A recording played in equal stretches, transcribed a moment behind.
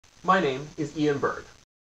My name is Ian Berg.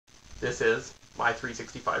 This is my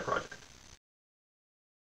 365 project.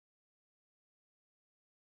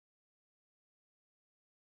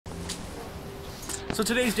 So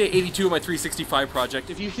today's day 82 of my 365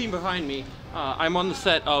 project. If you've seen behind me, I'm on the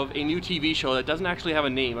set of a new TV show that doesn't actually have a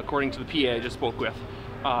name, according to the PA I just spoke with.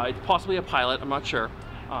 It's possibly a pilot, I'm not sure.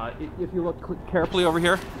 If you look carefully over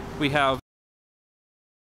here, we have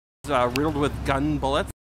riddled with gun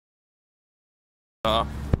bullets.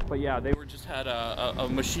 But yeah, they just had a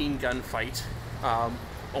machine gun fight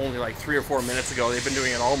only like 3 or 4 minutes ago. They've been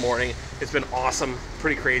doing it all morning. It's been awesome,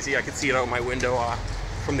 pretty crazy. I could see it out my window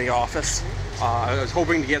from the office. I was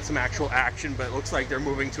hoping to get some actual action, but it looks like they're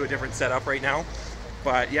moving to a different setup right now.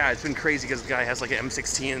 But yeah, it's been crazy because the guy has like an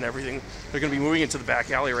M16 and everything. They're going to be moving into the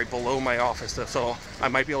back alley right below my office, so I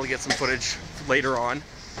might be able to get some footage later on.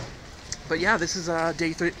 But yeah, this is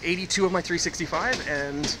day 82 of my 365,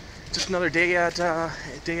 and just another day at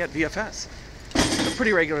VFS. A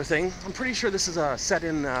pretty regular thing. I'm pretty sure this is set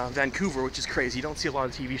in Vancouver, which is crazy. You don't see a lot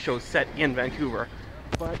of TV shows set in Vancouver.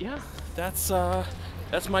 But yeah, that's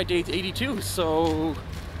my day 82. So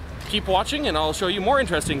keep watching, and I'll show you more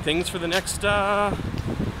interesting things for the next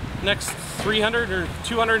 300 or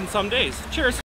 200 and some days. Cheers.